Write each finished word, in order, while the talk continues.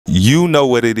You know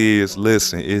what it is.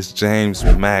 Listen, it's James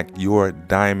Mack, your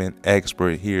diamond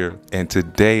expert here. And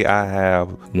today I have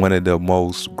one of the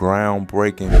most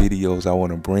groundbreaking videos I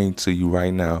want to bring to you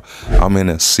right now. I'm in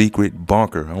a secret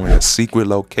bunker. I'm in a secret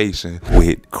location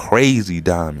with crazy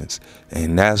diamonds.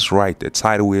 And that's right. The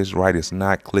title is right. It's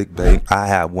not clickbait. I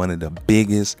have one of the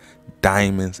biggest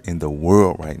diamonds in the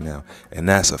world right now. And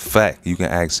that's a fact. You can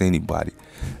ask anybody.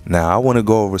 Now, I want to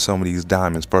go over some of these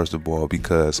diamonds first of all,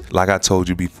 because like I told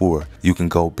you before, you can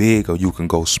go big or you can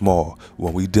go small.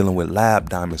 When we're dealing with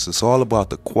lab diamonds, it's all about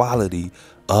the quality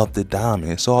of the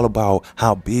diamond. It's all about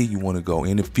how big you want to go.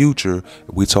 In the future,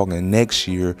 we're talking next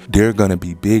year, there are going to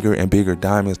be bigger and bigger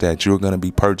diamonds that you're going to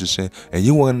be purchasing, and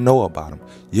you want to know about them.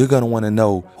 You're going to want to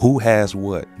know who has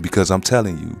what, because I'm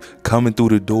telling you, coming through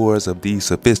the doors of these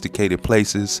sophisticated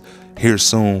places here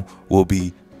soon will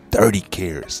be 30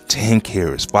 carats, 10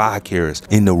 carats, 5 carats.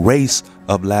 In the race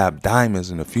of lab diamonds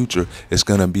in the future, it's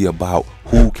going to be about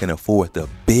who can afford the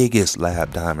biggest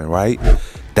lab diamond, right?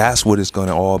 That's what it's going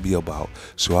to all be about.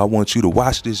 So I want you to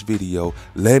watch this video.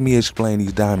 Let me explain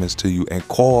these diamonds to you, and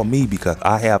call me because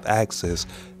I have access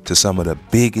to some of the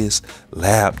biggest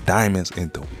lab diamonds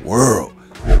in the world.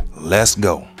 Let's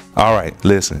go. All right,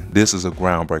 listen, this is a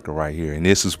groundbreaker right here, and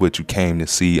this is what you came to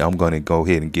see. I'm going to go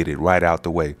ahead and get it right out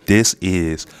the way. This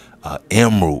is an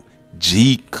emerald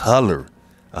G color,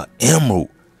 emerald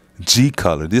G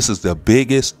color. This is the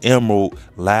biggest emerald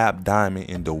lab diamond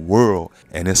in the world,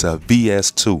 and it's a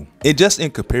VS2. And just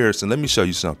in comparison, let me show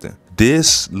you something.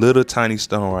 This little tiny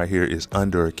stone right here is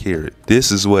under a carat. This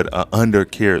is what an under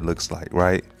carat looks like,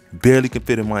 right? Barely can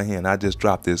fit in my hand. I just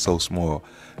dropped it so small.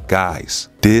 Guys,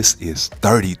 this is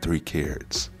 33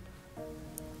 carats,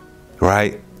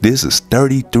 right? This is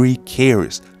 33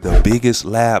 carats, the biggest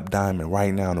lab diamond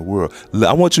right now in the world.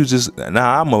 I want you to just,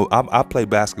 now I play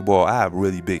basketball. I have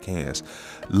really big hands.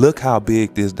 Look how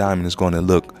big this diamond is going to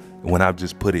look when I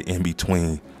just put it in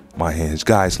between my hands.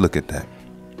 Guys, look at that.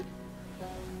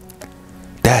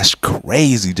 That's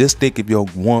crazy. Just think if your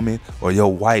woman or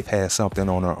your wife has something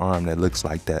on her arm that looks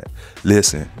like that.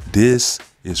 Listen, this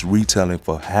is retailing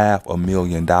for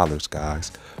 $500,000,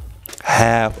 guys.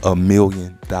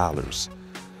 $500,000.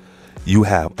 You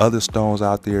have other stones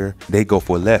out there, they go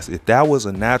for less. If that was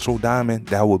a natural diamond,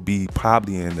 that would be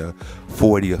probably in the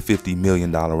 $40 or $50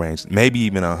 million range, maybe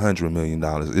even $100 million.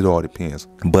 It all depends.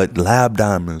 But lab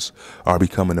diamonds are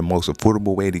becoming the most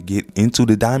affordable way to get into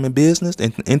the diamond business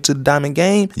and into the diamond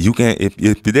game. You can,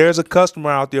 if there's a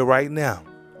customer out there right now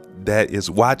that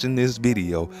is watching this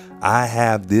video, I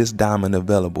have this diamond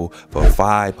available for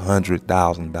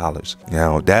 $500,000.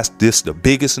 Now that's the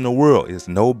biggest in the world. It's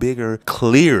no bigger,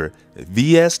 clear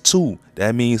VS2.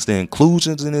 That means the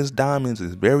inclusions in this diamonds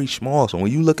is very small. So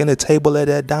when you look in the table of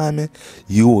that diamond,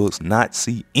 you will not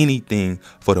see anything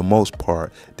for the most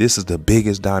part. This is the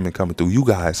biggest diamond coming through. You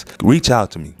guys, reach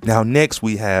out to me. Now next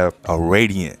we have a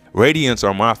radiant. Radiants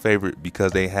are my favorite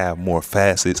because they have more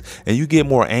facets and you get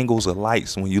more angles of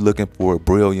lights when you're looking for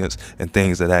brilliance and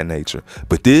things of that nature.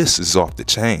 But this is off the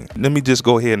chain. Let me just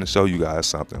go ahead and show you guys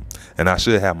something. And I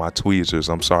should have my tweezers.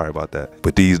 I'm sorry about that.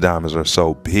 But these diamonds are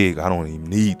so big, I don't even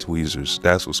need tweezers.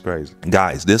 That's what's crazy.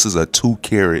 Guys, this is a 2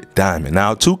 carat diamond.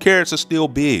 Now 2 carats are still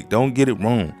big. Don't get it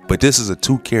wrong. But this is a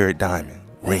 2 carat diamond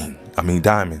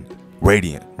diamond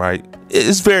radiant, right?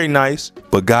 It's very nice.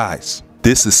 But guys,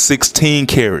 this is 16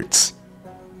 carats.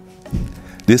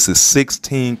 This is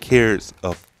 16 carats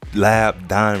of lab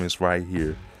diamonds right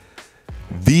here.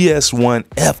 VS1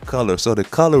 F color. So the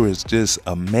color is just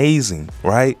amazing,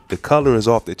 right? The color is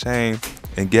off the chain.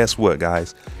 And guess what,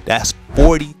 guys? That's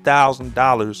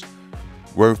 $40,000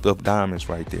 worth of diamonds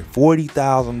right there.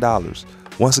 $40,000.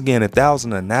 Once again, if that was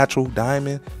in a natural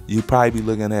diamond, you'd probably be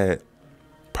looking at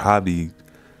probably a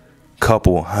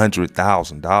couple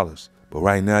 $100,000. But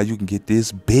right now you can get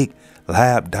this big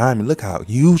lab diamond. Look how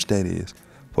huge that is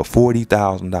for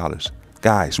 $40,000.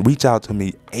 Guys, reach out to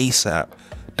me ASAP.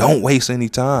 Don't waste any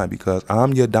time because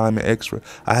I'm your diamond expert.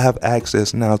 I have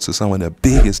access now to some of the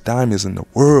biggest diamonds in the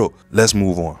world. Let's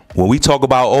move on. When we talk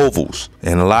about ovals,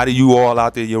 and a lot of you all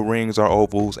out there, your rings are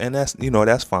ovals, and that's, you know,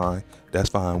 that's fine. That's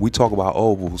fine. We talk about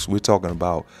ovals. We're talking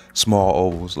about small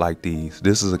ovals like these.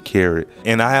 This is a carat,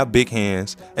 and I have big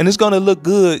hands, and it's gonna look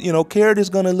good. You know, carat is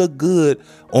gonna look good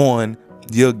on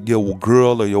your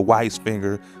girl or your wife's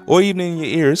finger, or even in your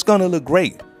ear. It's gonna look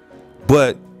great.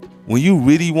 But when you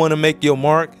really want to make your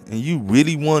mark, and you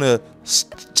really want to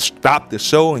stop the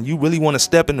show, and you really want to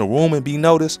step in the room and be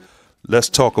noticed, let's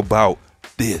talk about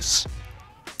this.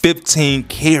 15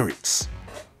 carats,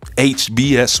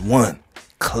 HBS1.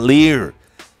 Clear.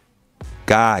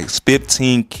 Guys,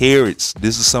 15 carats.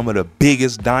 This is some of the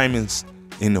biggest diamonds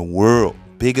in the world.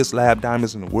 biggest lab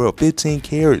diamonds in the world, 15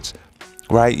 carats,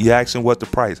 right? You're asking what the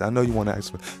price. I know you want to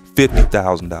ask for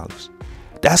 $50,000.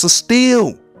 That's a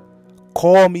steal.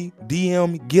 Call me,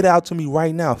 DM me, get out to me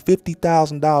right now.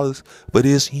 $50,000, but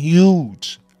it's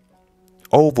huge.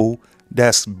 Oval,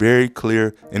 that's very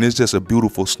clear, and it's just a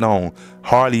beautiful stone.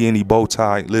 Hardly any bow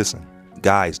tie. Listen,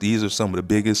 guys, these are some of the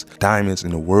biggest diamonds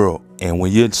in the world. And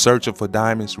when you're searching for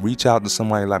diamonds, reach out to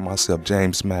somebody like myself,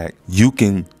 James Mack. You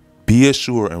can be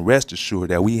assured and rest assured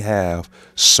that we have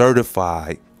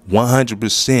certified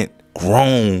 100%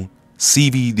 grown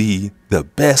CVD, the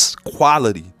best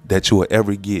quality that you will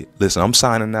ever get. Listen, I'm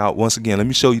signing out. Once again, let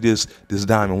me show you this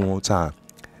diamond one more time.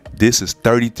 This is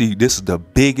 33. This is the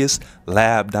biggest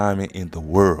lab diamond in the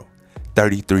world.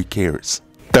 33 carats.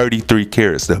 33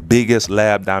 carats, the biggest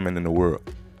lab diamond in the world.